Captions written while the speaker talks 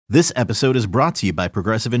This episode is brought to you by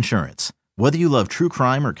Progressive Insurance. Whether you love true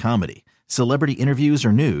crime or comedy, celebrity interviews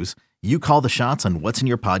or news, you call the shots on what's in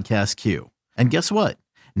your podcast queue. And guess what?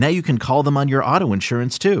 Now you can call them on your auto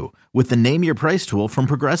insurance too with the Name Your Price tool from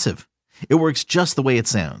Progressive. It works just the way it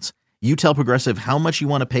sounds. You tell Progressive how much you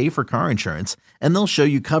want to pay for car insurance, and they'll show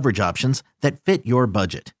you coverage options that fit your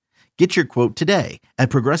budget. Get your quote today at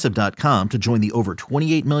Progressive.com to join the over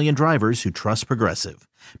 28 million drivers who trust Progressive.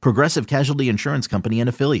 Progressive Casualty Insurance Company and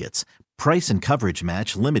Affiliates. Price and coverage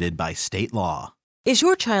match limited by state law. Is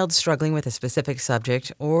your child struggling with a specific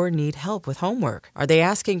subject or need help with homework? Are they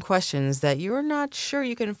asking questions that you're not sure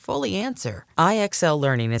you can fully answer? IXL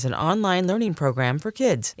Learning is an online learning program for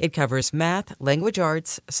kids. It covers math, language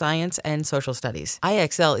arts, science, and social studies.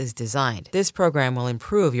 IXL is designed. This program will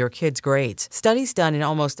improve your kids' grades. Studies done in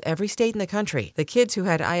almost every state in the country. The kids who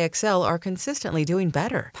had IXL are consistently doing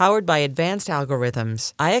better. Powered by advanced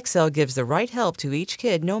algorithms, IXL gives the right help to each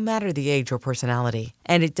kid no matter the age or personality.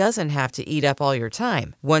 And it doesn't have to eat up all your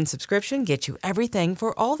time. One subscription gets you everything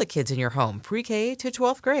for all the kids in your home, pre-K to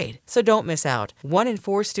 12th grade. So don't miss out. 1 in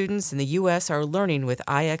 4 students in the U.S. are learning with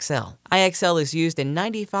IXL. IXL is used in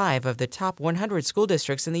 95 of the top 100 school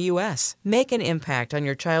districts in the U.S. Make an impact on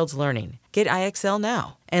your child's learning. Get IXL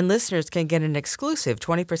now. And listeners can get an exclusive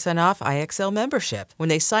 20% off IXL membership when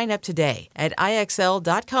they sign up today at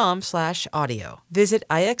IXL.com/audio. Visit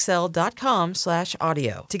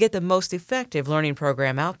IXL.com/audio to get the most effective learning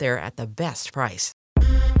program out there at the best price.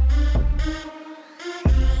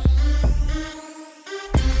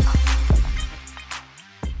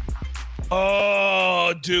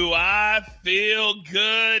 Oh, do I feel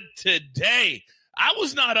good today? I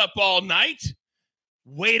was not up all night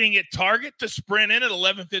waiting at Target to sprint in at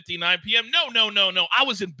 11:59 p.m. No. I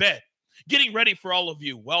was in bed getting ready for all of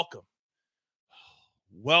you. Welcome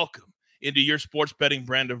into your sports betting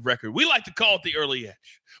brand of record. We like to call it the Early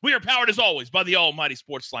Edge. We are powered, as always, by the almighty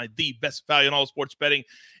Sports Line, the best value in all sports betting,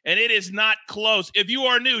 and it is not close. If you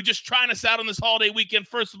are new, just trying us out on this holiday weekend,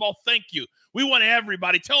 first of all, thank you. We want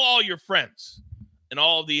everybody, tell all your friends, and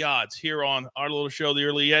all of the odds here on our little show, The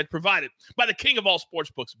Early Edge, provided by the king of all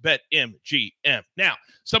sportsbooks, BetMGM. Now,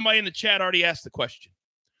 somebody in the chat already asked the question,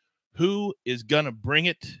 who is going to bring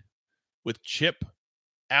it with Chip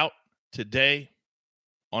out today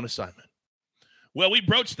on assignment? Well, we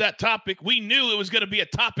broached that topic. We knew it was going to be a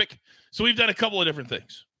topic, so we've done a couple of different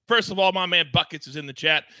things. First of all, my man Buckets is in the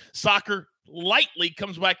chat. Soccer Lightly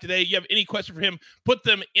comes back today. You have any question for him, put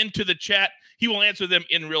them into the chat. He will answer them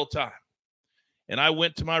in real time. And I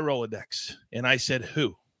went to my Rolodex, and I said,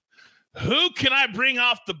 who can I bring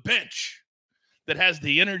off the bench that has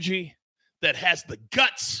the energy, that has the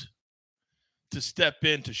guts to step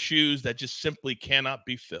into shoes that just simply cannot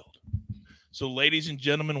be filled? So, ladies and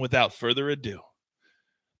gentlemen, without further ado,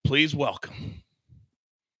 please welcome.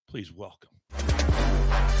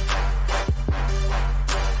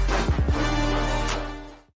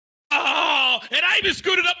 Oh, and I even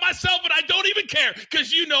screwed it up myself, but I don't even care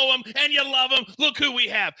because you know him and you love him. Look who we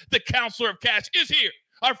have. The Counselor of Cash is here.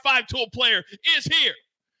 Our 5-tool player is here.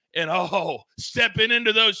 And stepping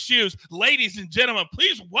into those shoes, ladies and gentlemen,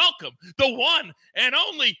 please welcome the one and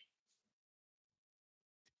only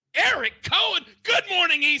Eric Cohen. Good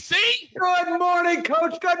morning, EC. Good morning,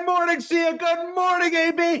 Coach. Good morning, Sia. Good morning,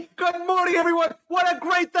 AB. Good morning, everyone. What a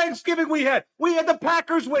great Thanksgiving we had. We had the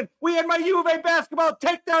Packers win. We had my U of A basketball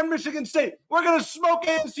take down Michigan State. We're going to smoke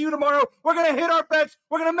ASU tomorrow. We're going to hit our bets.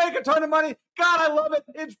 We're going to make a ton of money. God, I love it.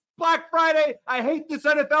 It's Black Friday. I hate this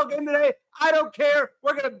NFL game today. I don't care.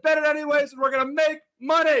 We're going to bet it anyways, and we're going to make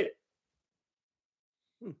money.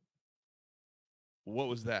 What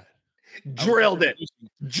was that? Drilled it.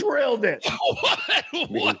 What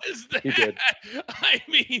was that? I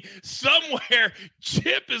mean, somewhere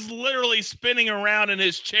Chip is literally spinning around in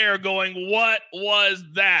his chair going, what was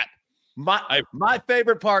that? My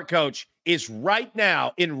favorite part, Coach, is right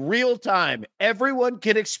now in real time. Everyone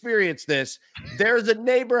can experience this. There's a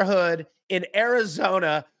neighborhood in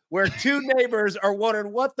Arizona where two neighbors are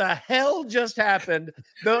wondering what the hell just happened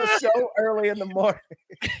so early in the morning.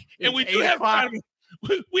 And we do have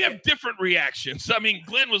different reactions. I mean,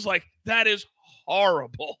 Glenn was like, that is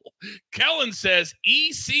horrible. Kellen says,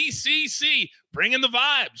 ECCC, bring in the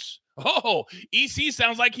vibes. Oh, EC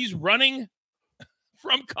sounds like he's running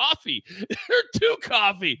from coffee or to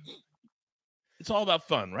coffee. It's all about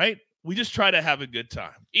fun, right? We just try to have a good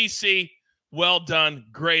time. EC, well done.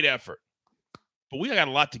 Great effort. But we got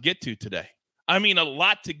a lot to get to today. I mean, a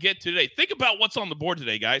lot to get to today. Think about what's on the board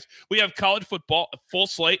today, guys. We have college football, a full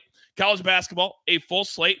slate. College basketball, a full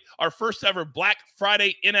slate. Our first ever Black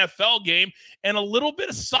Friday NFL game, and a little bit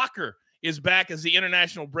of soccer is back as the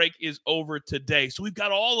international break is over today. So we've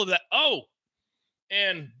got all of that. Oh,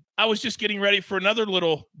 and I was just getting ready for another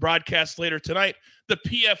little broadcast later tonight, the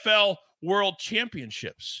PFL World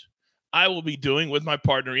Championships. I will be doing with my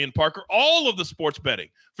partner, Ian Parker, all of the sports betting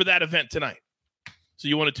for that event tonight. So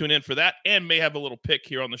you want to tune in for that and may have a little pick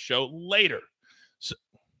here on the show later. So,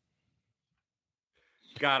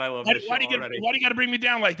 God, I love this why do you got to bring me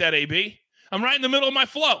down like that, AB? I'm right in the middle of my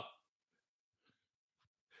flow.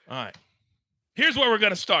 All right. Here's where we're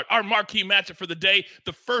going to start. Our marquee matchup for the day,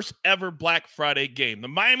 the first ever Black Friday game. The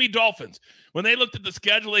Miami Dolphins, when they looked at the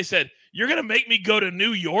schedule, they said, you're going to make me go to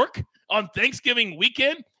New York on Thanksgiving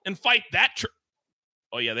weekend and fight that trip.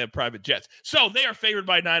 Oh, yeah, they have private jets. So they are favored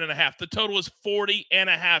by 9.5. The total is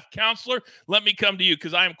 40.5. Counselor, let me come to you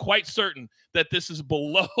because I am quite certain that this is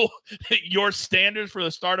below your standards for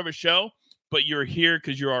the start of a show, but you're here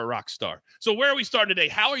because you're our rock star. So where are we starting today?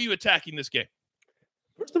 How are you attacking this game?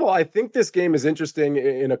 First of all, I think this game is interesting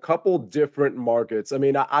in a couple different markets. I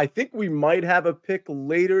mean, I think we might have a pick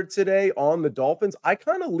later today on the Dolphins. I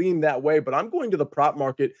kind of lean that way, but I'm going to the prop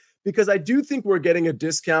market because I do think we're getting a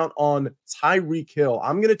discount on Tyreek Hill.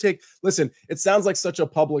 I'm going to listen, it sounds like such a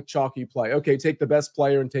public chalky play. Okay, take the best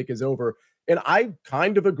player and take his over. And I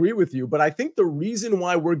kind of agree with you, but I think the reason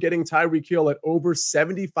why we're getting Tyreek Hill at over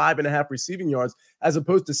 75.5 receiving yards, as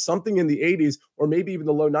opposed to something in the 80s or maybe even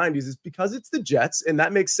the low 90s, is because it's the Jets, and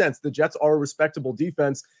that makes sense. The Jets are a respectable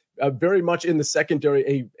defense, very much in the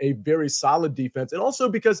secondary, a very solid defense, and also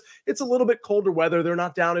because it's a little bit colder weather. They're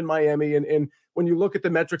not down in Miami, and when you look at the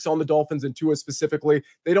metrics on the Dolphins and Tua specifically,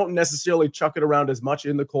 they don't necessarily chuck it around as much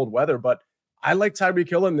in the cold weather, but I like Tyreek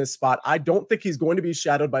Hill in this spot. I don't think he's going to be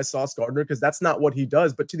shadowed by Sauce Gardner because that's not what he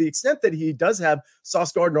does. But to the extent that he does have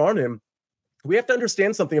Sauce Gardner on him, we have to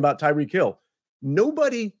understand something about Tyreek Hill.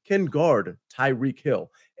 Nobody can guard Tyreek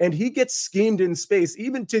Hill. And he gets schemed in space,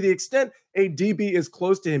 even to the extent a DB is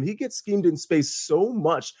close to him. He gets schemed in space so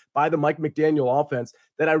much by the Mike McDaniel offense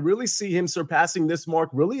that I really see him surpassing this mark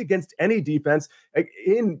really against any defense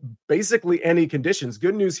in basically any conditions.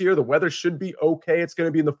 Good news here, the weather should be okay. It's going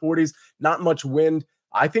to be in the 40s, not much wind.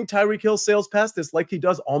 I think Tyreek Hill sails past this like he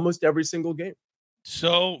does almost every single game.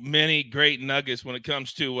 So many great nuggets when it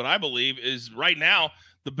comes to what I believe is right now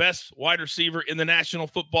the best wide receiver in the National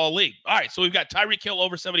Football League. All right, so we've got Tyreek Hill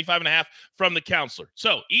over 75.5 from the counselor.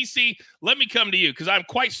 So, EC, let me come to you because I'm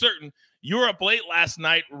quite certain you were up late last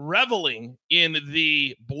night reveling in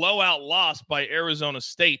the blowout loss by Arizona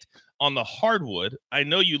State on the hardwood. I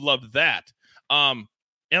know you loved that. And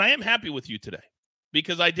I am happy with you today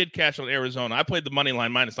because I did cash on Arizona. I played the money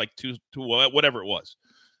line minus like two, whatever it was.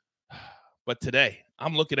 But today,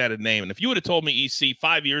 I'm looking at a name. And if you would have told me, EC,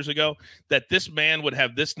 5 years ago that this man would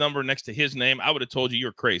have this number next to his name, I would have told you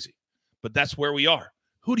you're crazy. But that's where we are.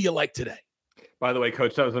 Who do you like today? By the way,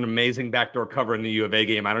 Coach, that was an amazing backdoor cover in the U of A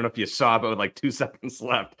game. I don't know if you saw it, but with like 2 seconds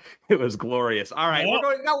left, it was glorious. All right.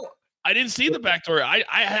 Well, I didn't see the backdoor. I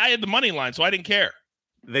had the money line, so I didn't care.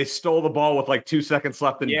 They stole the ball with like 2 seconds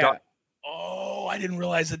left. And Oh, I didn't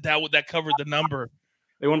realize that covered the number.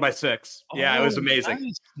 They won by 6. Yeah, it was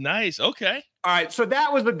amazing. Nice. Okay. All right, so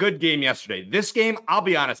that was a good game yesterday. This game, I'll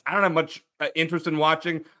be honest, I don't have much interest in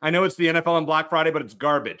watching. I know it's the NFL on Black Friday, but it's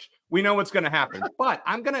garbage. We know what's going to happen. But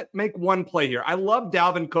I'm going to make one play here. I love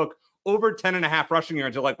Dalvin Cook over 10.5 rushing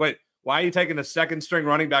yards. You're like, wait, why are you taking the second string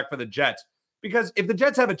running back for the Jets? Because if the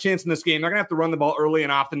Jets have a chance in this game, they're going to have to run the ball early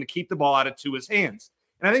and often to keep the ball out of Tua's hands.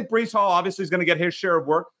 And I think Breece Hall obviously is going to get his share of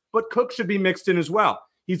work, but Cook should be mixed in as well.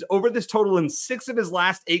 He's over this total in 6 of his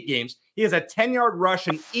last 8 games. He has a 10-yard rush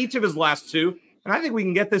in each of his last 2. And I think we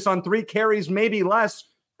can get this on 3 carries, maybe less.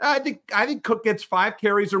 I think Cook gets 5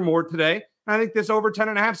 carries or more today. I think this over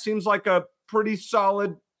 10.5 seems like a pretty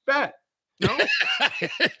solid bet. No?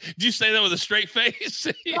 Did you say that with a straight face?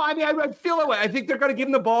 No, I mean, I feel that way. I think they're going to give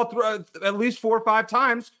him the ball at least 4 or 5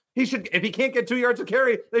 times. He should, if he can't get 2 yards of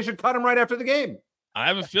carry, they should cut him right after the game. I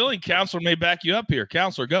have a feeling Counselor may back you up here.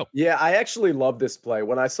 Counselor, go. Yeah, I actually love this play.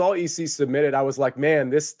 When I saw EC submit it, I was like, man,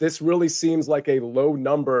 this really seems like a low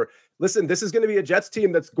number. Listen, this is going to be a Jets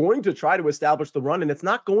team that's going to try to establish the run, and it's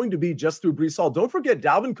not going to be just through Breece Hall. Don't forget,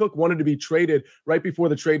 Dalvin Cook wanted to be traded right before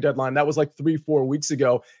the trade deadline. That was like 3-4 weeks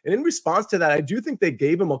ago. And in response to that, I do think they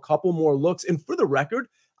gave him a couple more looks. And for the record,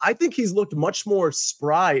 I think he's looked much more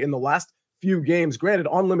spry in the last few games, granted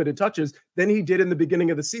on limited touches, than he did in the beginning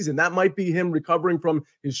of the season. That might be him recovering from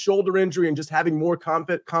his shoulder injury and just having more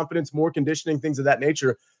confidence, more conditioning, things of that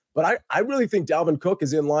nature. But I really think Dalvin Cook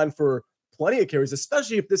is in line for plenty of carries,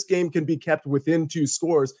 especially if this game can be kept within 2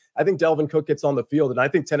 scores. I think Dalvin Cook gets on the field, and I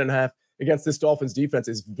think 10.5 against this Dolphins defense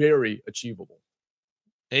is very achievable.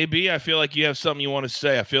 AB, I feel like you have something you want to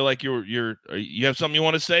say. I feel like you have something you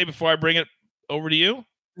want to say before I bring it over to you.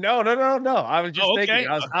 No. I was just thinking.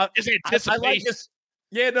 Just I like this.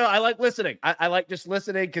 Yeah, no, I like listening. I like just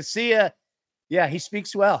listening because Sia, he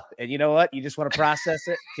speaks well. And you know what? You just want to process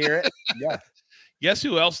it, hear it. Yeah. Guess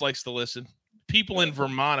who else likes to listen? People in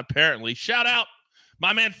Vermont, apparently. Shout out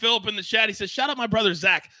my man Philip in the chat. He says, shout out my brother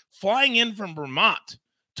Zach, flying in from Vermont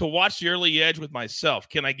to watch the early edge with myself.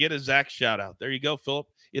 Can I get a Zach shout out? There you go, Philip.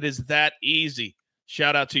 It is that easy.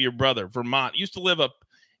 Shout out to your brother, Vermont. Used to live up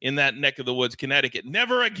in that neck of the woods, Connecticut.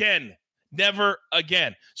 Never again. Never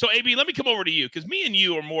again. So, AB, let me come over to you because me and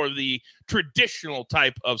you are more of the traditional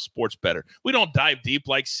type of sports bettor. We don't dive deep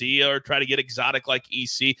like Sia or try to get exotic like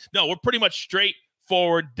EC. No, we're pretty much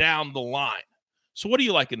straightforward down the line. So what do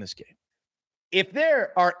you like in this game? If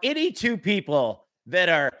there are any two people that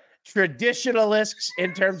are traditionalists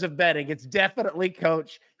in terms of betting, it's definitely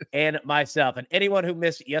Coach and myself. And anyone who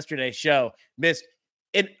missed yesterday's show missed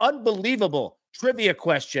an unbelievable trivia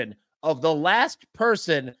question of the last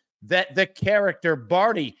person that the character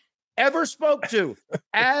Barney ever spoke to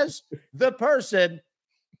as the person.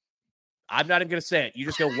 I'm not even going to say it. You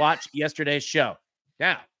just go watch yesterday's show.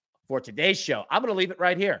 Now, for today's show, I'm going to leave it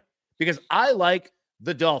right here because I like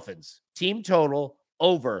the Dolphins team total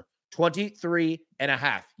over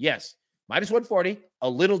 23.5. Yes, minus 140, a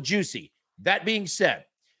little juicy. That being said,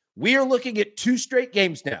 we are looking at 2 straight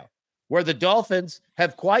games now where the Dolphins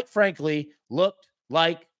have quite frankly looked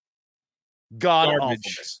like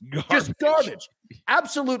garbage. Just garbage.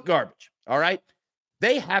 Absolute garbage. All right.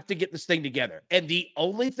 They have to get this thing together. And the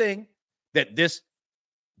only thing that this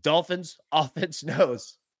Dolphins offense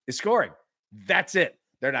knows is scoring. That's it.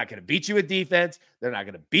 They're not going to beat you with defense. They're not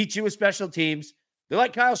going to beat you with special teams. They're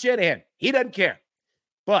like Kyle Shanahan. He doesn't care.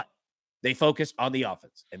 But they focus on the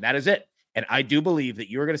offense. And that is it. And I do believe that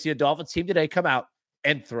you're going to see a Dolphins team today come out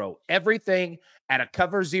and throw everything at a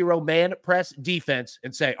cover 0 man press defense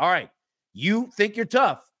and say, all right, you think you're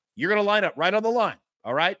tough. You're going to line up right on the line.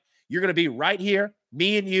 All right. You're going to be right here.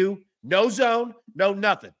 Me and you, no zone, no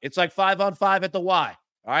nothing. It's like 5-on-5 at the Y.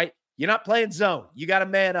 All right. You're not playing zone. You got to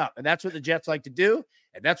man up. And that's what the Jets like to do.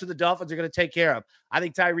 And that's what the Dolphins are going to take care of. I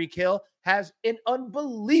think Tyreek Hill has an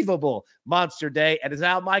unbelievable monster day. And as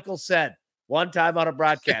Al Michaels said one time on a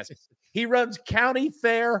broadcast, he runs county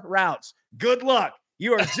fair routes. Good luck.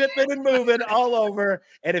 You are zipping and moving all over.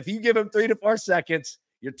 And if you give him 3 to 4 seconds,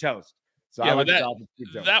 you're toast. So yeah, I like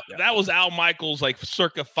that was Al Michaels like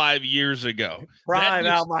circa 5 years ago. Prime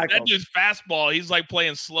Al Michaels. That dude's fastball. He's like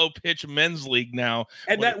playing slow pitch men's league now.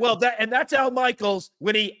 And that's Al Michaels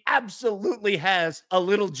when he absolutely has a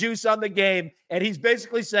little juice on the game, and he's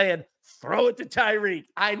basically saying, throw it to Tyreek.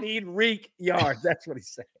 I need Reek yards. That's what he's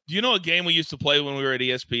saying. Do you know a game we used to play when we were at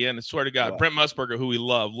ESPN? I swear to God, Brent Musburger, who we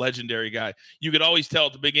love, legendary guy, you could always tell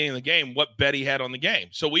at the beginning of the game what bet he had on the game.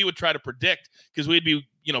 So we would try to predict because we'd be,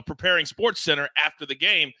 preparing Sports Center after the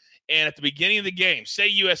game. And at the beginning of the game, say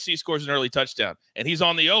USC scores an early touchdown and he's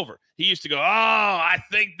on the over. He used to go, I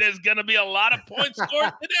think there's going to be a lot of points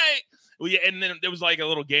scored today. And then there was like a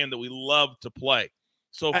little game that we loved to play.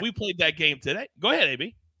 So if we played that game today, go ahead,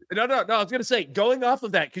 AB. No. I was going to say, going off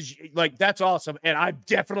of that, because that's awesome. And I'm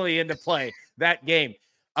definitely into play that game.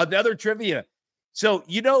 Another trivia. So,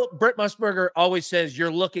 Brent Musburger always says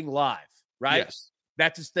you're looking live, right? Yes.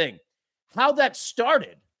 That's his thing. How that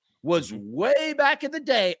started was way back in the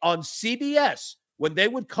day on CBS when they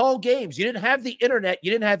would call games. You didn't have the internet.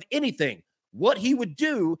 You didn't have anything. What he would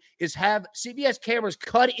do is have CBS cameras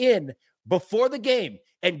cut in before the game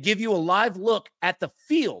and give you a live look at the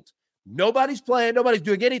field. Nobody's playing. Nobody's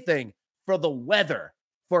doing anything for the weather,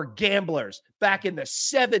 for gamblers back in the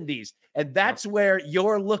 70s. And that's where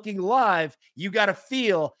you're looking live. You got to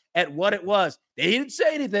feel at what it was. He didn't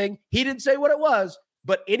say anything. He didn't say what it was.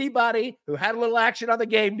 But anybody who had a little action on the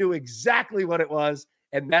game knew exactly what it was.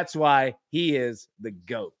 And that's why he is the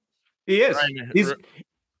GOAT. He is. He's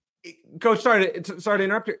Coach, sorry to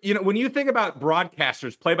interrupt you. When you think about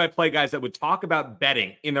broadcasters, play-by-play guys that would talk about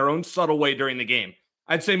betting in their own subtle way during the game,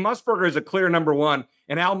 I'd say Musburger is a clear number one.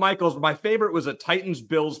 And Al Michaels, my favorite was a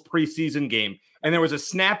Titans-Bills preseason game. And there was a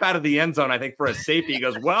snap out of the end zone, I think, for a safety. He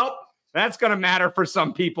goes, well, that's going to matter for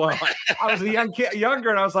some people. I was a younger,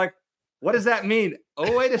 and I was like, what does that mean?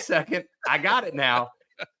 Oh, wait a second. I got it now.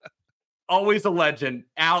 Always a legend.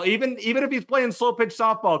 Al, even if he's playing slow pitch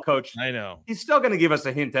softball, Coach, I know he's still going to give us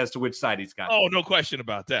a hint as to which side he's got. Oh, no question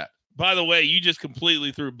about that. By the way, you just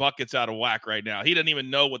completely threw buckets out of whack right now. He doesn't even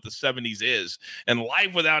know what the 70s is. And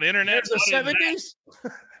life without internet. The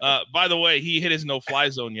 70s? By the way, he hit his no-fly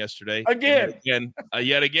zone yesterday. Again.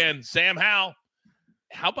 Yet again. Sam Howell,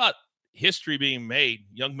 how about history being made.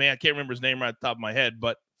 Young man, I can't remember his name right off the top of my head,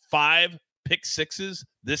 but 5 pick sixes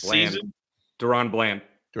this season. Deron Bland.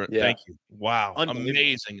 Yeah. Thank you. Wow.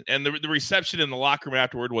 Amazing. And the reception in the locker room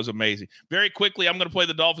afterward was amazing. Very quickly, I'm going to play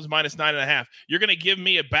the Dolphins minus 9.5. You're going to give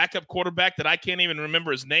me a backup quarterback that I can't even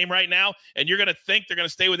remember his name right now, and you're going to think they're going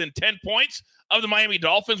to stay within 10 points of the Miami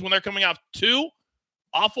Dolphins when they're coming off 2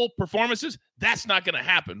 awful performances? That's not going to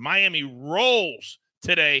happen. Miami rolls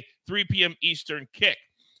today, 3 p.m. Eastern kick.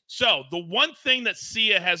 So the one thing that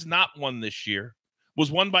Sia has not won this year was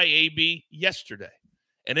won by AB yesterday.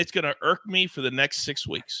 And it's going to irk me for the next 6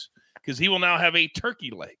 weeks because he will now have a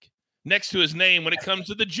turkey leg next to his name when it comes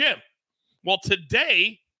to the gym. Well,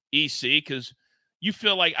 today, EC, because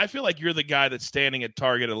I feel like you're the guy that's standing at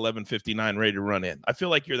Target at 11:59 ready to run in. I feel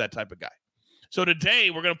like you're that type of guy. So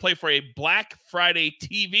today we're going to play for a Black Friday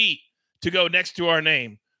TV to go next to our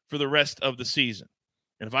name for the rest of the season.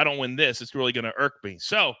 And if I don't win this, it's really going to irk me.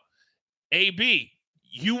 So, AB,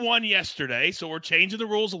 you won yesterday, so we're changing the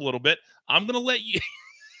rules a little bit. I'm going to let you...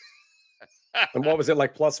 And what was it,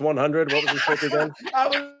 like plus 100? What was the pick again? I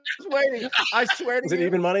was waiting. I swear to you. Is it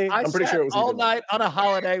even money? I'm pretty sure it was all even night on a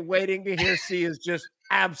holiday waiting to hear Sia's just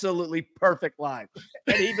absolutely perfect line.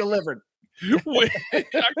 And he delivered. Our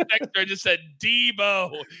texter just said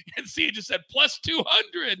Debo, and Sia just said plus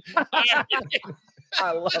 200.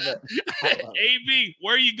 I love it. AB,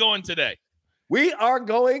 where are you going today? We are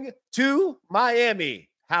going to Miami.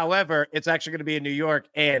 However, it's actually going to be in New York,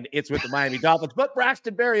 and it's with the Miami Dolphins. But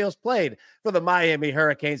Braxton Berrios played for the Miami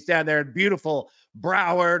Hurricanes down there in beautiful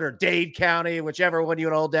Broward or Dade County, whichever one you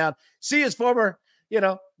would hold down. See his former,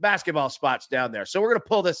 basketball spots down there. So we're going to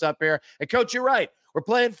pull this up here. And, Coach, you're right. We're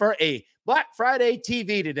playing for a Black Friday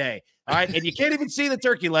TV today. All right, and you can't even see the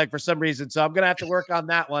turkey leg for some reason, so I'm going to have to work on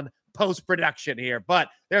that one post-production here. But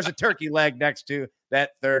there's a turkey leg next to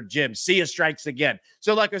that third gym. Sia strikes again.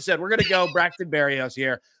 So like I said, we're going to go Braxton Berrios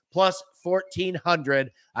here, plus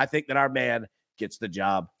 1,400. I think that our man gets the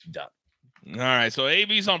job done. All right, so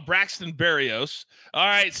AB's on Braxton Berrios. All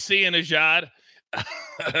right, Sia Najad.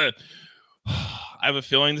 I have a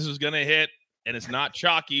feeling this is going to hit, and it's not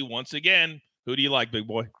chalky. Once again, who do you like, big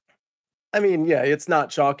boy? I mean, yeah, it's not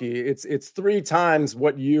chalky. It's 3 times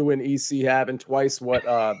what you and EC have and twice what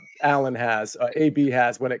Allen has, AB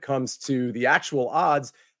has when it comes to the actual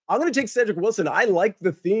odds. I'm going to take Cedric Wilson. I like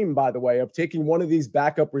the theme, by the way, of taking one of these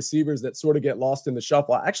backup receivers that sort of get lost in the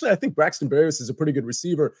shuffle. Actually, I think Braxton Berrios is a pretty good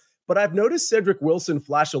receiver, but I've noticed Cedric Wilson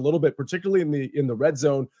flash a little bit, particularly in the red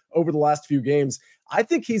zone over the last few games. I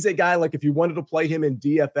think he's a guy, like if you wanted to play him in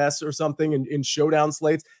DFS or something in showdown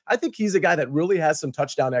slates, I think he's a guy that really has some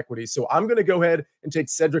touchdown equity. So I'm going to go ahead and take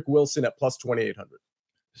Cedric Wilson at plus 2,800.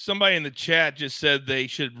 Somebody in the chat just said they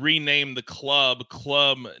should rename the Club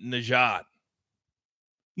Najad.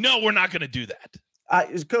 No, we're not going to do that.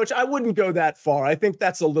 Coach, I wouldn't go that far. I think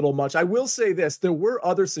that's a little much. I will say this. There were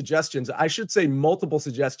other suggestions. I should say multiple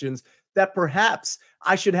suggestions that perhaps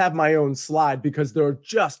I should have my own slide because there are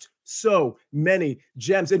just so many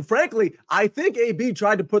gems. And frankly, I think AB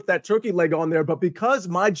tried to put that turkey leg on there, but because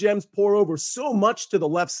my gems pour over so much to the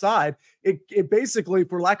left side, it basically,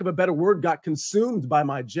 for lack of a better word, got consumed by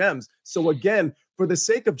my gems. So again, for the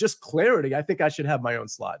sake of just clarity, I think I should have my own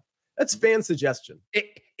slide. That's fan suggestion.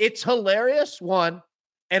 It's hilarious, one,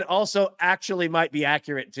 and also actually might be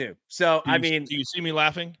accurate too. So, do you see me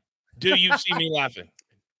laughing? Do you see me laughing?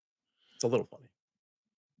 It's a little funny.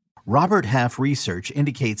 Robert Half research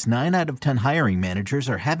indicates 9 out of 10 hiring managers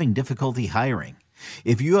are having difficulty hiring.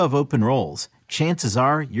 If you have open roles, chances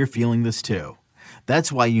are you're feeling this too.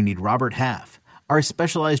 That's why you need Robert Half. Our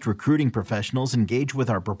specialized recruiting professionals engage with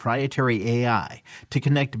our proprietary AI to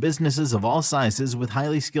connect businesses of all sizes with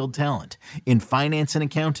highly skilled talent in finance and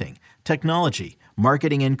accounting, technology,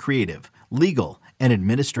 marketing and creative, legal, and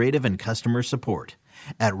administrative and customer support.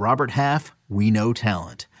 At Robert Half, we know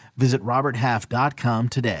talent. Visit roberthalf.com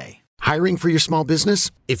today. Hiring for your small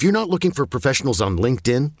business? If you're not looking for professionals on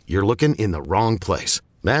LinkedIn, you're looking in the wrong place.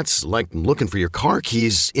 That's like looking for your car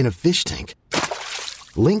keys in a fish tank.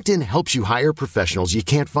 LinkedIn helps you hire professionals you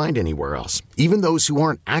can't find anywhere else, even those who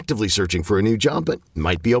aren't actively searching for a new job but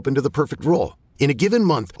might be open to the perfect role. In a given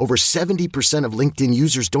month, over 70% of LinkedIn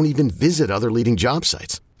users don't even visit other leading job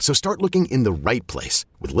sites. So start looking in the right place.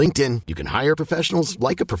 With LinkedIn, you can hire professionals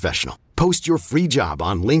like a professional. Post your free job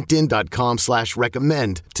on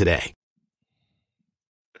linkedin.com/recommend today.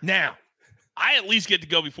 Now, I at least get to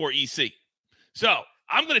go before EC. So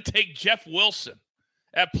I'm going to take Jeff Wilson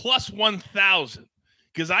at plus 1,000.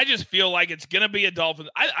 Because I just feel like it's going to be a Dolphins.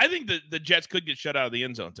 I think the Jets could get shut out of the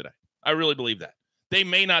end zone today. I really believe that. They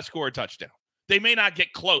may not score a touchdown. They may not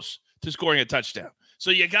get close to scoring a touchdown. So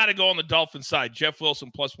you got to go on the Dolphins side. Jeff Wilson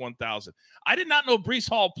plus 1,000. I did not know Breece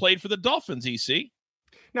Hall played for the Dolphins, EC.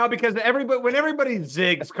 No, because when everybody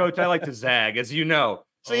zigs, Coach, I like to zag, as you know.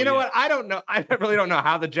 So you know what? I don't know. I really don't know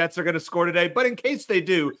how the Jets are going to score today. But in case they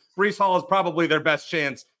do, Breece Hall is probably their best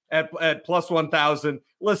chance at plus 1,000.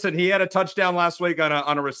 Listen, he had a touchdown last week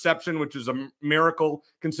on a reception, which is a miracle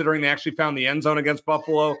considering they actually found the end zone against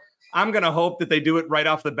Buffalo. I'm going to hope that they do it right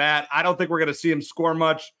off the bat. I don't think we're going to see him score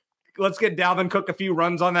much. Let's get Dalvin Cook a few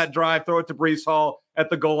runs on that drive, throw it to Breece Hall at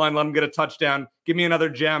the goal line, let him get a touchdown. Give me another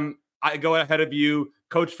gem. I go ahead of you.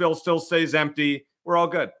 Coach Phil still stays empty. We're all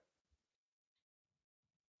good.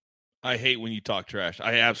 I hate when you talk trash.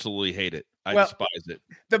 I absolutely hate it. I despise it.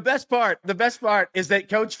 The best part is that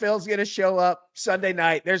Coach Phil's going to show up Sunday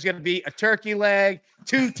night. There's going to be a turkey leg,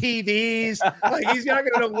 2 TVs. Like, he's not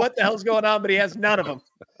going to know what the hell's going on, but he has none of them.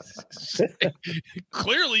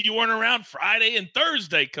 Clearly, you weren't around Friday and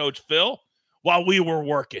Thursday, Coach Phil, while we were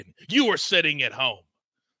working. You were sitting at home.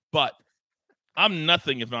 But I'm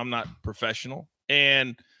nothing if I'm not professional.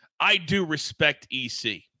 And I do respect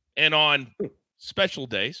EC. And on special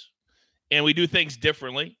days, and we do things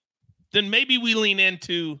differently, then maybe we lean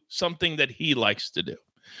into something that he likes to do.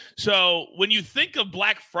 So when you think of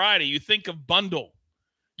Black Friday, you think of bundle.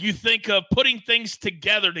 You think of putting things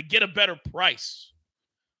together to get a better price.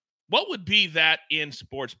 What would be that in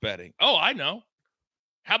sports betting? Oh, I know.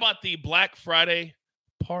 How about the Black Friday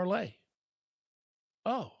parlay?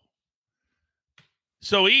 Oh.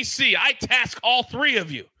 So EC, I task all 3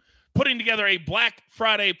 of you putting together a Black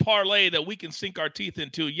Friday parlay that we can sink our teeth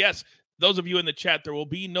into. Yes, those of you in the chat, there will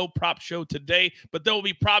be no prop show today, but there will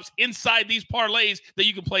be props inside these parlays that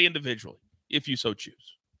you can play individually if you so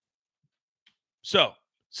choose. So,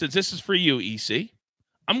 since this is for you, EC,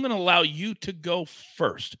 I'm going to allow you to go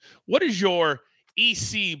first. What is your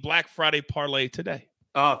EC Black Friday parlay today?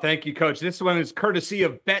 Oh, thank you, Coach. This one is courtesy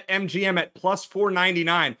of BetMGM at plus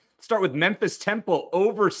 499. Let's start with Memphis Temple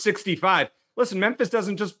over 65. Listen, Memphis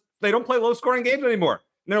they don't play low-scoring games anymore.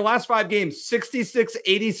 In their last 5 games, 66,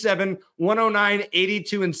 87, 109,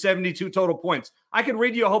 82, and 72 total points. I could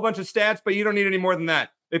read you a whole bunch of stats, but you don't need any more than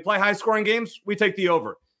that. They play high-scoring games. We take the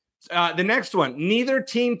over. The next one, neither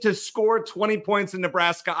team to score 20 points in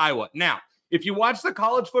Nebraska, Iowa. Now, if you watch the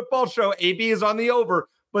college football show, AB is on the over,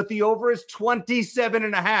 but the over is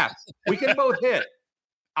 27.5. We can both hit.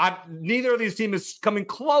 Neither of these teams is coming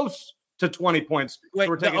close to 20 points. Wait,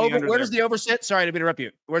 so the over, where does the over sit? Sorry to interrupt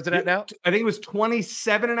you. Where's it at now? I think it was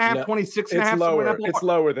 27.5, 26.5. It's lower. It's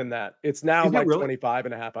lower than that. It's now like really?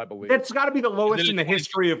 25.5, I believe. It's got to be the lowest in the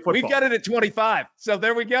history of football. We've got it at 25. So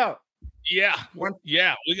there we go. Yeah.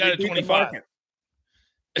 Yeah, we got it at 25.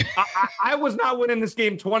 I was not winning this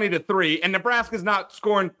game 20-3, and Nebraska's not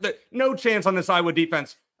scoring. No chance on this Iowa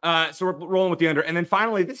defense. So we're rolling with the under. And then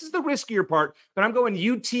finally, this is the riskier part, but I'm going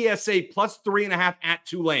UTSA plus 3.5 at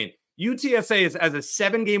Tulane. UTSA is as a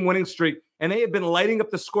 7-game winning streak, and they have been lighting up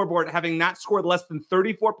the scoreboard, having not scored less than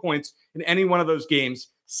 34 points in any one of those games.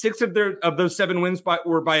 6 of those 7 wins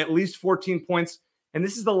were by at least 14 points. And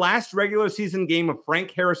this is the last regular season game of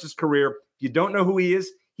Frank Harris's career. If you don't know who he is,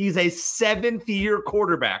 he's a 7th-year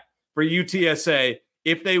quarterback for UTSA.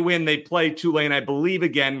 If they win, they play Tulane, I believe,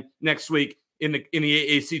 again next week in the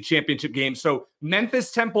AAC championship game. So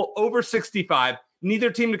Memphis Temple over 65.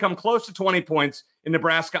 Neither team to come close to 20 points in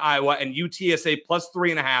Nebraska, Iowa, and UTSA plus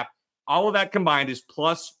 3.5. All of that combined is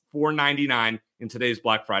plus 499 in today's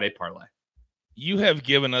Black Friday parlay. You have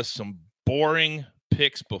given us some boring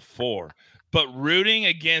picks before, but rooting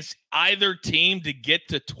against either team to get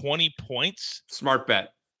to 20 points. Smart bet.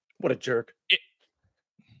 What a jerk.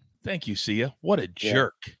 Thank you, Sia. What a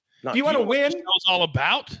jerk. Do you want to win? What show's all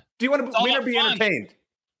about? Do you want to win or be entertained?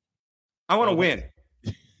 I want to win.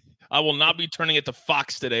 I will not be turning it to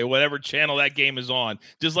Fox today, whatever channel that game is on.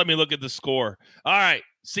 Just let me look at the score. All right.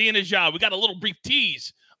 Seeing his job. We got a little brief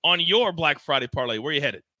tease on your Black Friday parlay. Where are you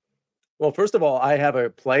headed? Well, first of all, I have a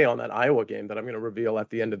play on that Iowa game that I'm going to reveal at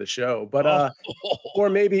the end of the show. But or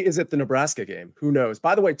maybe is it the Nebraska game? Who knows?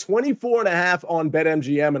 By the way, 24.5 on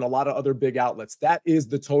BetMGM and a lot of other big outlets. That is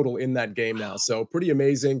the total in that game now. So pretty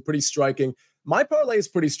amazing, pretty striking. My parlay is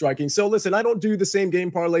pretty striking. So listen, I don't do the same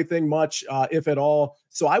game parlay thing much, if at all.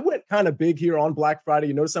 So I went kind of big here on Black Friday.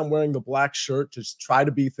 You notice I'm wearing the black shirt to try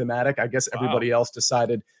to be thematic. I guess everybody else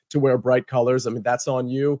decided to wear bright colors. I mean, that's on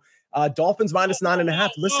you. Dolphins minus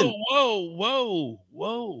 9.5. Listen. Whoa.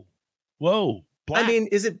 Black. I mean,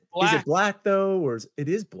 is it black though, or it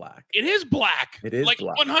is black? It is black. It is like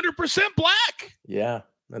black. 100% black. Yeah,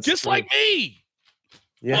 that's just true. like me.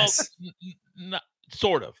 Yes, well,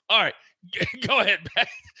 sort of. All right, go ahead.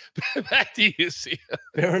 Back to you, Sia.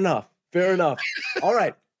 Fair enough. All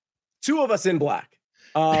right, 2 of us in black.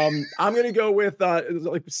 I'm going to go with,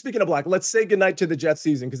 speaking of black, let's say goodnight to the Jets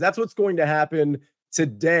season, because that's what's going to happen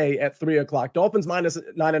today at 3:00. Dolphins minus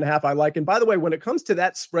 9.5. I like. And by the way, when it comes to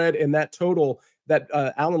that spread and that total that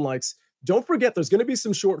Alan likes, don't forget there's going to be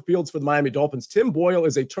some short fields for the Miami Dolphins. Tim Boyle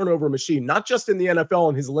is a turnover machine, not just in the NFL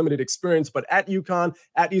and his limited experience, but at UConn,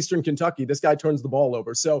 at Eastern Kentucky. This guy turns the ball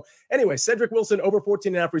over. So anyway, Cedric Wilson over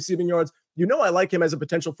 14.5 receiving yards. I like him as a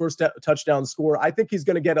potential first touchdown scorer. I think he's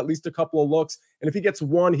going to get at least a couple of looks. And if he gets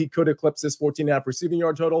one, he could eclipse this 14.5 receiving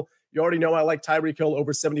yard total. You already know I like Tyreek Hill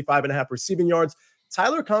over 75.5 receiving yards.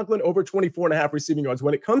 Tyler Conklin over 24.5 receiving yards.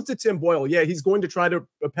 When it comes to Tim Boyle, yeah, he's going to try to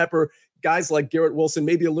pepper guys like Garrett Wilson,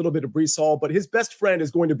 maybe a little bit of Breece Hall, but his best friend is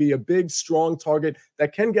going to be a big, strong target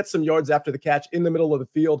that can get some yards after the catch in the middle of the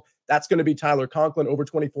field. That's going to be Tyler Conklin over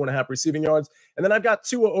 24.5 receiving yards. And then I've got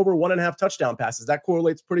Tua over 1.5 touchdown passes. That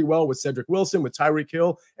correlates pretty well with Cedric Wilson, with Tyreek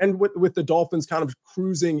Hill, and with the Dolphins kind of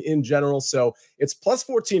cruising in general. So it's plus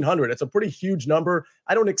 1,400. It's a pretty huge number.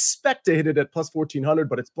 I don't expect to hit it at plus 1,400,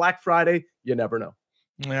 but it's Black Friday. You never know.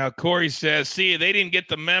 Now, Corey says, see, they didn't get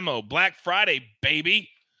the memo. Black Friday, baby.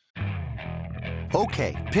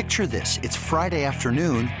 Okay, picture this. It's Friday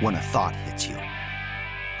afternoon when a thought hits you.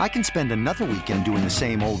 I can spend another weekend doing the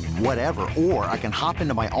same old whatever, or I can hop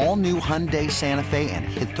into my all-new Hyundai Santa Fe and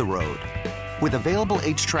hit the road. With available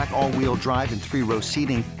H-Track all-wheel drive and 3-row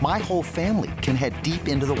seating, my whole family can head deep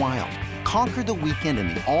into the wild. Conquer the weekend in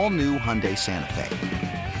the all-new Hyundai Santa Fe.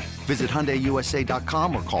 Visit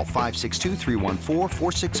HyundaiUSA.com or call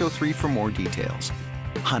 562-314-4603 for more details.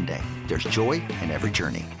 Hyundai, there's joy in every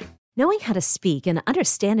journey. Knowing how to speak and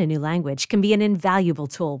understand a new language can be an invaluable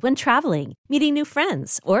tool when traveling, meeting new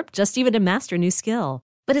friends, or just even to master a new skill.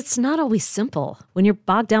 But it's not always simple when you're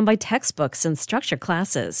bogged down by textbooks and structured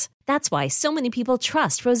classes. That's why so many people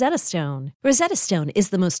trust Rosetta Stone. Rosetta Stone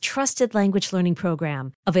is the most trusted language learning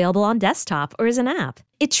program, available on desktop or as an app.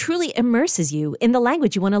 It truly immerses you in the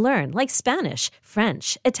language you want to learn, like Spanish,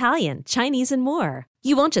 French, Italian, Chinese, and more.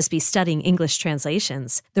 You won't just be studying English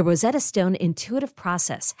translations. The Rosetta Stone intuitive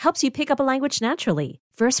process helps you pick up a language naturally,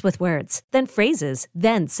 first with words, then phrases,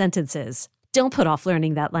 then sentences. Don't put off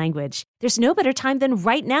learning that language. There's no better time than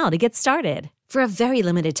right now to get started. For a very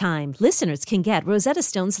limited time, listeners can get Rosetta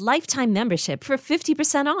Stone's lifetime membership for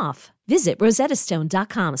 50% off. Visit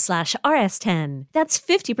rosettastone.com/rs10. That's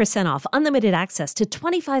 50% off unlimited access to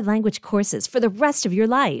 25 language courses for the rest of your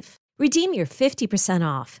life. Redeem your 50%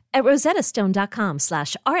 off at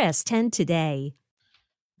rosettastone.com/rs10 today.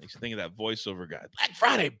 Makes you think of that voiceover guy. Black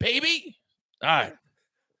Friday, baby. All right.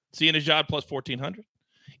 C Najad plus 1,400.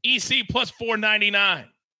 EC plus 499.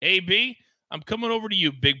 AB, I'm coming over to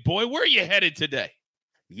you, big boy. Where are you headed today?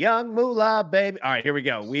 Young Moolah, baby. All right, here we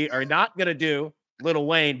go. We are not going to do Lil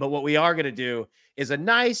Wayne, but what we are going to do is a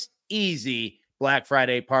nice, easy Black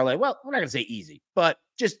Friday parlay. Well, we're not going to say easy, but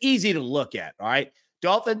just easy to look at. All right.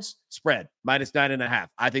 Dolphins spread minus 9.5.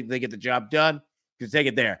 I think they get the job done. You can take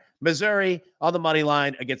it there. Missouri on the money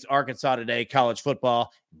line against Arkansas today, college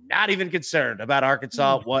football. Not even concerned about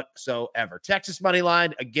Arkansas whatsoever. Texas money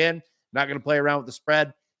line, again, not going to play around with the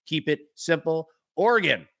spread. Keep it simple.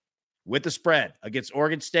 Oregon with the spread against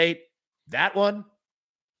Oregon State. That one,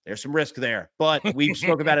 there's some risk there. But we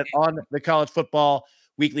spoke about it on the College Football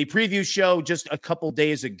Weekly Preview Show just a couple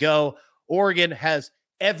days ago. Oregon has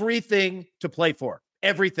everything to play for.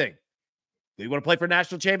 Everything. You want to play for a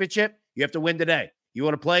national championship? You have to win today. You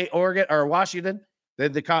want to play Oregon or Washington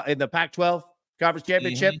in the Pac-12 conference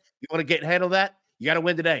championship? You want to handle that? You got to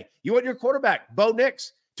win today. You want your quarterback, Bo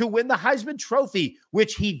Nix, to win the Heisman Trophy,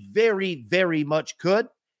 which he very, very much could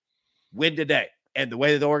win today. And the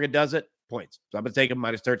way that Oregon does it, points. So I'm going to take them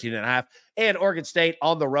minus 13.5. And Oregon State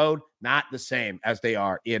on the road, not the same as they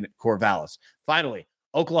are in Corvallis. Finally,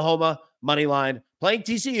 Oklahoma money line playing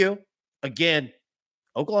TCU. Again,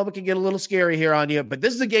 Oklahoma can get a little scary here on you, but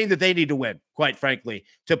this is a game that they need to win, quite frankly,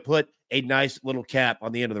 to put a nice little cap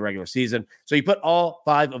on the end of the regular season. So you put all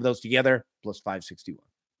 5 of those together, plus 561.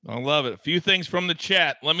 I love it. A few things from the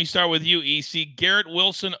chat. Let me start with you, EC. Garrett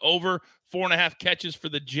Wilson over 4.5 catches for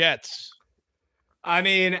the Jets. I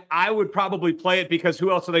mean, I would probably play it because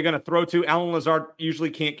who else are they going to throw to? Alan Lazard usually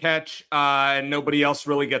can't catch, and nobody else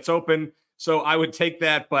really gets open. So I would take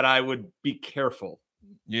that, but I would be careful.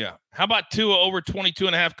 Yeah. How about Tua over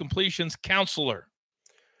 22.5 completions? Counselor.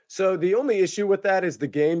 So the only issue with that is the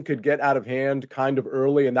game could get out of hand kind of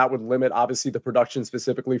early, and that would limit, obviously, the production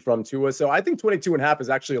specifically from Tua. So I think 22.5 is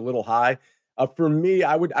actually a little high. For me,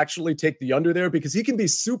 I would actually take the under there because he can be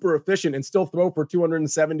super efficient and still throw for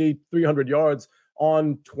 270, 300 yards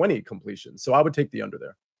on 20 completions. So I would take the under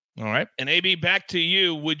there. All right. And AB, back to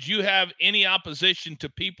you. Would you have any opposition to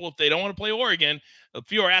people if they don't want to play Oregon?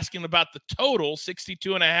 If you are asking about the total,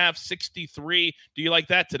 62.5, 63, do you like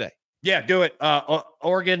that today? Yeah, do it.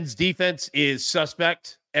 Oregon's defense is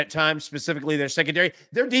suspect at times, specifically their secondary.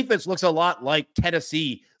 Their defense looks a lot like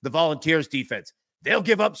Tennessee, the Volunteers defense. They'll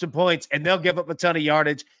give up some points, and they'll give up a ton of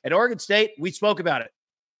yardage. At Oregon State, we spoke about it.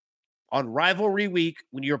 On rivalry week,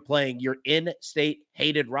 when you're playing your in-state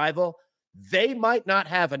hated rival, they might not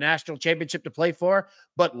have a national championship to play for,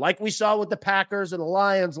 but like we saw with the Packers and the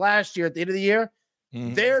Lions last year at the end of the year,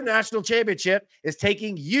 their national championship is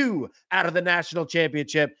taking you out of the national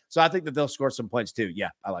championship. So I think that they'll score some points too. Yeah,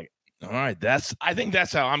 I like it. All right. I think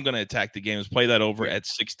that's how I'm going to attack the games. Play that over at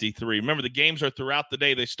 63. Remember, the games are throughout the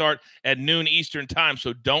day. They start at noon Eastern time,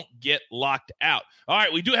 so don't get locked out. All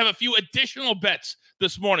right. We do have a few additional bets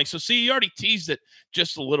this morning. So, see, you already teased it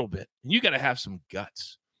just a little bit. You got to have some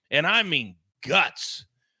guts. And I mean guts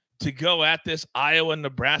to go at this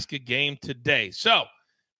Iowa-Nebraska game today. So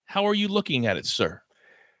how are you looking at it, sir?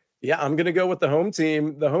 Yeah, I'm going to go with the home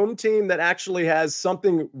team that actually has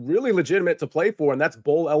something really legitimate to play for, and that's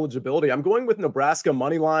bowl eligibility. I'm going with Nebraska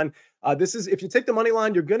money line. This is, if you take the money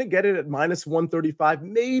line, you're going to get it at minus 135,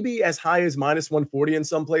 maybe as high as minus 140 in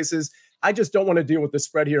some places. I just don't want to deal with the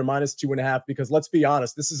spread here, minus 2.5, because let's be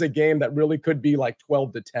honest, this is a game that really could be like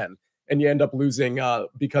 12-10. And you end up losing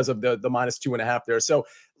because of the minus 2.5 there. So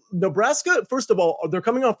Nebraska, first of all, they're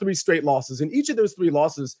coming off 3 straight losses. And each of those 3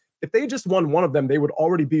 losses, if they just won one of them, they would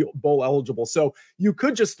already be bowl eligible. So you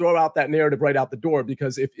could just throw out that narrative right out the door,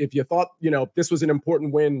 because if you thought, this was an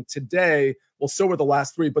important win today, well, so were the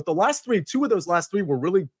last 3. But the last 3, 2 of those last 3 were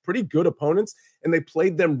really pretty good opponents, and they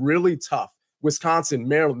played them really tough. Wisconsin,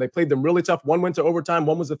 Maryland, they played them really tough. One went to overtime,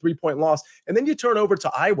 one was a 3-point loss. And then you turn over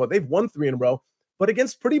to Iowa. They've won 3 in a row, but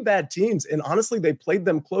against pretty bad teams. And honestly, they played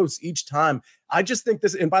them close each time. I just think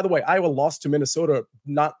this, and by the way, Iowa lost to Minnesota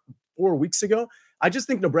not 4 weeks ago. I just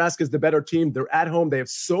think Nebraska is the better team. They're at home. They have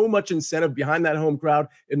so much incentive behind that home crowd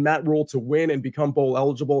and Matt Rule to win and become bowl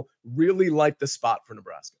eligible. Really like the spot for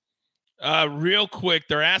Nebraska. Real quick,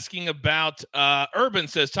 they're asking about Urban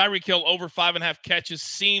says Tyreek Hill over 5.5 catches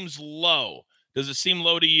seems low. Does it seem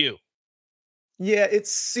low to you? Yeah, it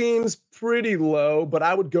seems pretty low, but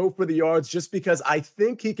I would go for the yards just because I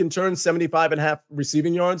think he can turn 75.5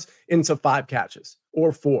 receiving yards into 5 catches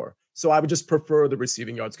or 4. So I would just prefer the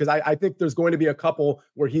receiving yards, because I think there's going to be a couple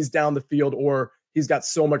where he's down the field or he's got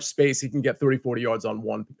so much space he can get 30, 40 yards on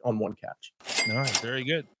one catch. All right, very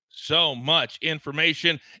good. So much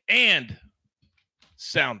information and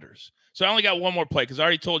sounders. So I only got one more play, because I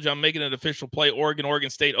already told you I'm making an official play, Oregon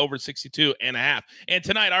State over 62.5. And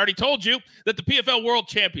tonight I already told you that the PFL World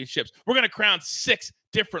Championships, we're going to crown 6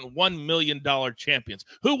 different $1 million champions.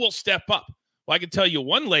 Who will step up? Well, I can tell you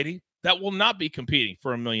one lady that will not be competing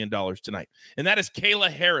for $1 million tonight, and that is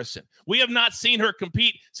Kayla Harrison. We have not seen her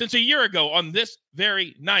compete since a year ago on this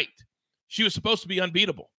very night. She was supposed to be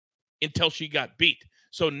unbeatable until she got beat.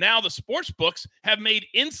 So now the sports books have made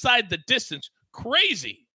Inside the Distance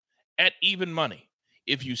crazy at even money.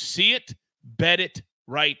 If you see it, bet it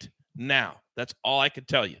right now. That's all I can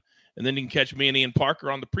tell you. And then you can catch me and Ian Parker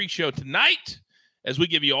on the pre-show tonight as we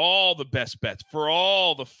give you all the best bets for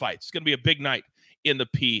all the fights. It's going to be a big night in the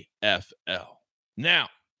PFL. Now,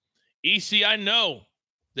 EC, I know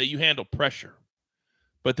that you handle pressure,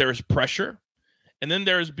 but there is pressure, and then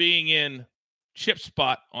there is being in chip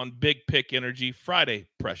spot on Big Pick Energy Friday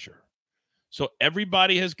pressure. So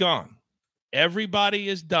everybody has gone. Everybody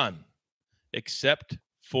is done except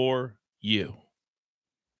for you.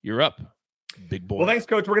 You're up, big boy. Well, thanks,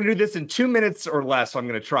 Coach. We're going to do this in 2 minutes or less, so I'm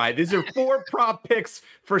going to try. These are 4 prop picks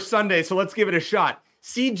for Sunday, so let's give it a shot.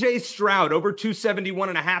 C.J. Stroud, over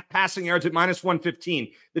 271.5 passing yards at minus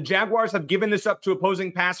 115. The Jaguars have given this up to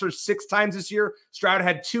opposing passers 6 times this year. Stroud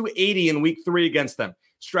had 280 in week 3 against them.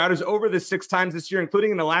 Stroud is over this 6 times this year,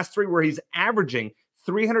 including in the last 3 where he's averaging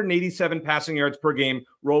 387 passing yards per game.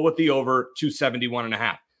 Roll with the over 271.5.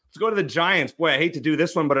 Let's go to the Giants. Boy, I hate to do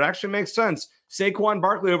this one, but it actually makes sense. Saquon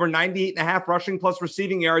Barkley over 98.5 rushing plus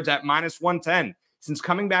receiving yards at minus 110. Since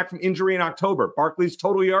coming back from injury in October, Barkley's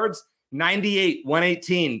total yards, 98,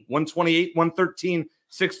 118, 128, 113,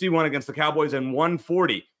 61 against the Cowboys, and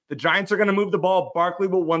 140. The Giants are going to move the ball. Barkley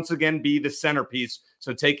will once again be the centerpiece,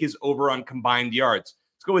 so take his over on combined yards.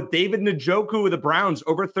 Let's go with David Njoku with the Browns,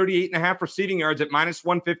 over 38.5 receiving yards at minus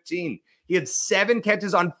 115. He had 7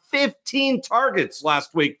 catches on 15 targets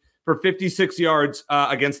last week for 56 yards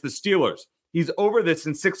against the Steelers. He's over this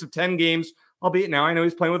in 6 of 10 games, albeit now I know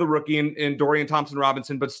he's playing with a rookie in Dorian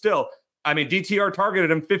Thompson-Robinson, but still, I mean, DTR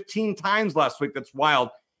targeted him 15 times last week. That's wild.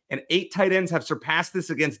 And 8 tight ends have surpassed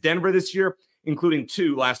this against Denver this year. including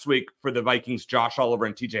 2 last week for the Vikings, Josh Oliver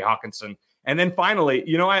and TJ Hawkinson. And then finally,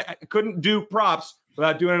 I couldn't do props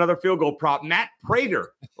without doing another field goal prop. Matt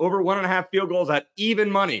Prater over 1.5 field goals at even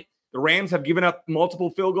money. The Rams have given up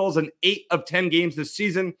multiple field goals in 8 of 10 games this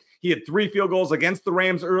season. He had 3 field goals against the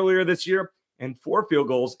Rams earlier this year and 4 field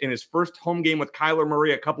goals in his first home game with Kyler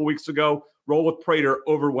Murray a couple weeks ago. Roll with Prater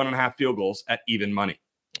over 1.5 field goals at even money.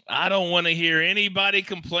 I don't want to hear anybody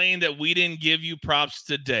complain that we didn't give you props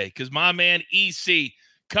today because my man EC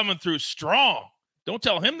coming through strong. Don't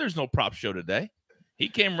tell him there's no prop show today. He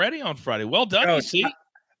came ready on Friday. Well done, EC.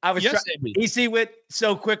 I was yes, EC went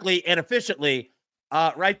so quickly and efficiently.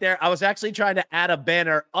 Right there, I was actually trying to add a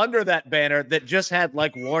banner under that banner that just had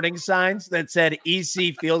like warning signs that said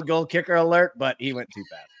EC field goal kicker alert, but he went too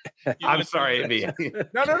fast. I'm sorry, AB.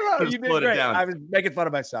 No. You did great. I was making fun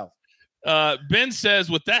of myself. Ben says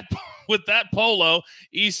with that polo,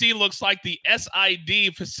 EC looks like the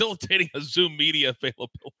SID facilitating a Zoom media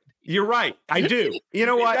availability. You're right. I do. You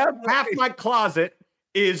know what? Half my closet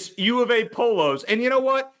is U of A polos. And you know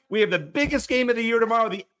what? We have the biggest game of the year tomorrow,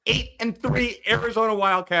 the 8-3 Arizona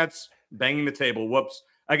Wildcats banging the table. Whoops.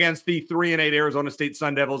 Against the 3-8 Arizona State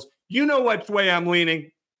Sun Devils. You know which way I'm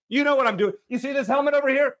leaning. You know what I'm doing. You see this helmet over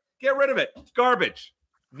here? Get rid of it. It's garbage.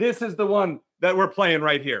 This is the one that we're playing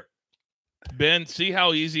right here. Ben, see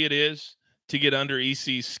how easy it is to get under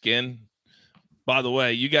EC's skin? By the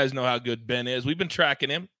way, you guys know how good Ben is. We've been tracking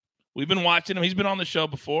him. We've been watching him. He's been on the show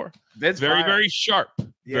before. Ben's very, fire. very sharp.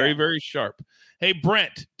 Yeah. Very, very sharp. Hey,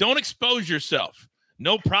 Brent, don't expose yourself.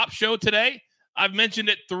 No prop show today. I've mentioned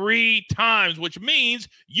it 3 times, which means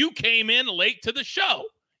you came in late to the show.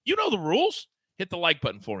 You know the rules. Hit the like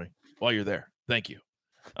button for me while you're there. Thank you.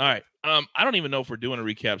 All right. I don't even know if we're doing a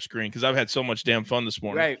recap screen because I've had so much damn fun this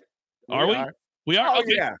morning. Right. Are we? We are? Oh,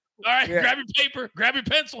 okay. yeah. All right. Yeah. Grab your paper. Grab your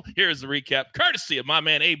pencil. Here's the recap, courtesy of my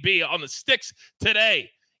man AB on the sticks today.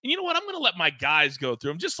 And you know what? I'm going to let my guys go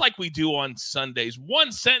through them just like we do on Sundays.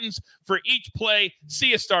 1 sentence for each play. See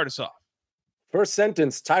you start us off. First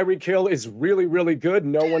sentence, Tyreek Hill is really, really good.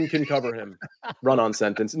 No one can cover him. Run-on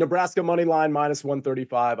sentence. Nebraska money line minus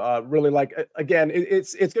 135. Really like, again,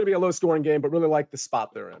 it's going to be a low-scoring game, but really like the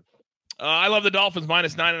spot they're in. I love the Dolphins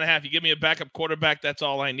minus 9.5. You give me a backup quarterback, that's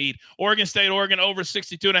all I need. Oregon State, Oregon over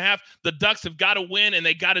 62.5. The Ducks have got to win, and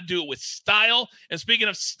they got to do it with style. And speaking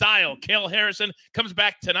of style, Kale Harrison comes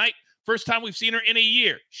back tonight. First time we've seen her in a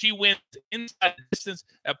year. She wins inside the distance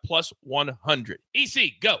at plus 100.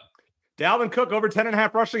 EC, go. Dalvin Cook over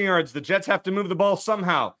 10.5 rushing yards. The Jets have to move the ball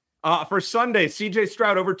somehow. For Sunday, C.J.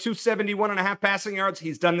 Stroud over 271.5 passing yards.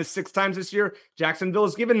 He's done this 6 times this year. Jacksonville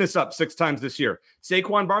has given this up 6 times this year.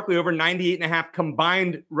 Saquon Barkley over 98.5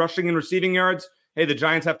 combined rushing and receiving yards. Hey, the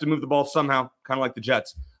Giants have to move the ball somehow, kind of like the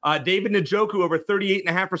Jets. David Njoku over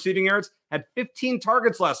 38.5 receiving yards. Had 15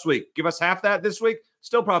 targets last week. Give us half that this week.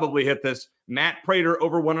 Still probably hit this. Matt Prater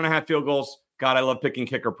over 1.5 field goals. God, I love picking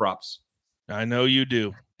kicker props. I know you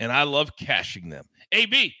do, and I love cashing them.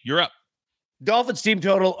 AB, you're up. Dolphins team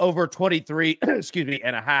total over 23,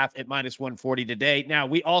 and a half at minus 140 today. Now,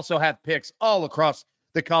 we also have picks all across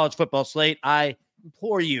the college football slate. I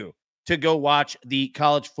implore you to go watch the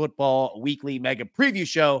College Football Weekly Mega Preview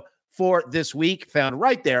Show for this week, found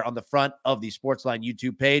right there on the front of the Sportsline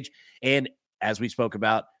YouTube page. And as we spoke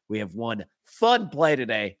about, we have one fun play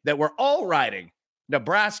today that we're all riding.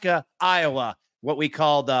 Nebraska, Iowa, what we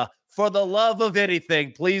call the for the love of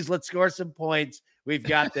anything, please let's score some points. We've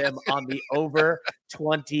got them on the over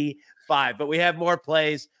 25, but we have more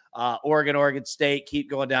plays. Oregon State, keep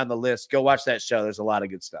going down the list. Go watch that show. There's a lot of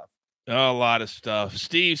good stuff. A lot of stuff.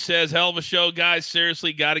 Steve says, hell of a show, guys.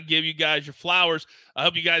 Seriously, got to give you guys your flowers. I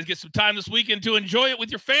hope you guys get some time this weekend to enjoy it with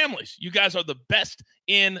your families. You guys are the best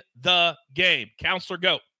in the game. Counselor,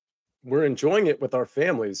 go. We're enjoying it with our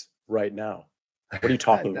families right now. What are you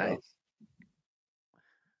talking Nice. about?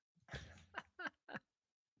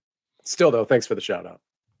 Still, though, thanks for the shout out.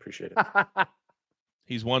 Appreciate it.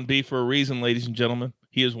 He's 1B for a reason, ladies and gentlemen.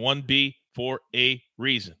 He is 1B for a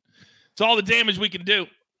reason. It's all the damage we can do.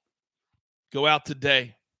 Go out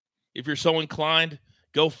today. If you're so inclined,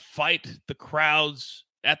 go fight the crowds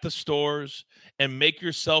at the stores and make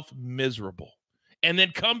yourself miserable. And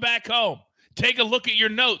then come back home. Take a look at your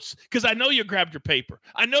notes because I know you grabbed your paper.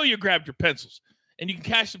 I know you grabbed your pencils. And you can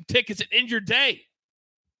cash some tickets and end your day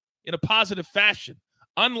in a positive fashion.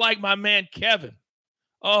 Unlike my man, Kevin.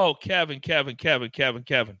 Oh, Kevin.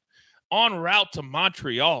 En route to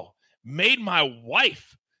Montreal. Made my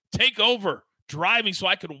wife take over driving so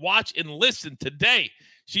I could watch and listen today.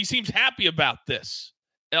 She seems happy about this.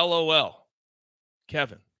 LOL.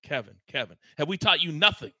 Kevin. Have we taught you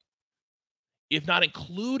nothing? If not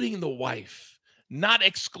including the wife, not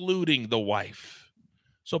excluding the wife.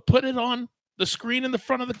 So put it on the screen in the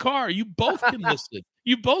front of the car. You both can listen.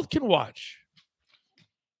 You both can watch.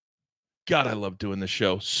 God, I love doing this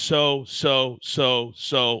show so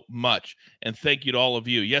much. And thank you to all of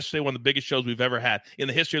you. Yesterday, one of the biggest shows we've ever had in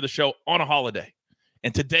the history of the show on a holiday.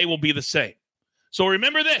 And today will be the same. So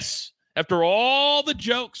remember this. After all the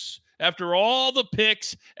jokes, after all the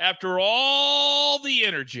picks, after all the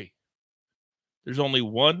energy, there's only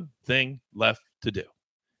one thing left to do.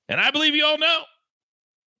 And I believe you all know.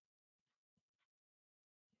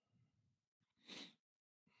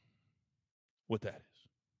 What that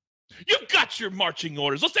is. You've got your marching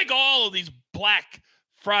orders. Let's take all of these Black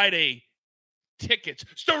Friday tickets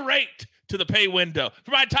straight to the pay window.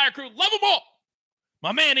 For my entire crew, love them all.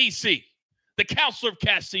 My man EC, the counselor of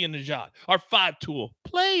Cassie and Najad, our 5-tool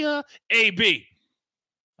player AB.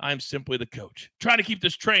 I'm simply the coach, trying to keep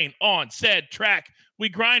this train on said track. We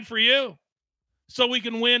grind for you so we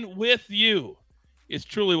can win with you. It's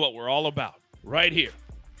truly what we're all about right here.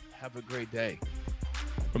 Have a great day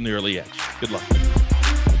from the early edge. Good luck.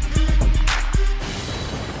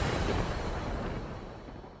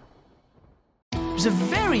 It was a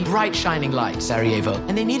very bright, shining light, Sarajevo,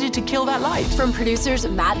 and they needed to kill that light. From producers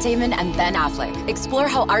Matt Damon and Ben Affleck, explore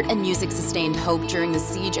how art and music sustained hope during the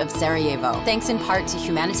siege of Sarajevo, thanks in part to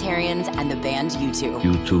humanitarians and the band U2.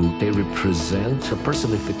 U2, they represent a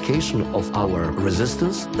personification of our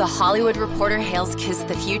resistance. The Hollywood Reporter hails Kiss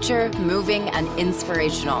the Future, moving and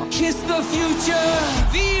inspirational. Kiss the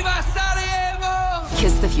future! Viva Sarajevo!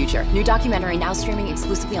 Kiss the Future, new documentary now streaming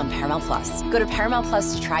exclusively on Paramount+. Go to Paramount+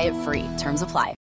 to try it free. Terms apply.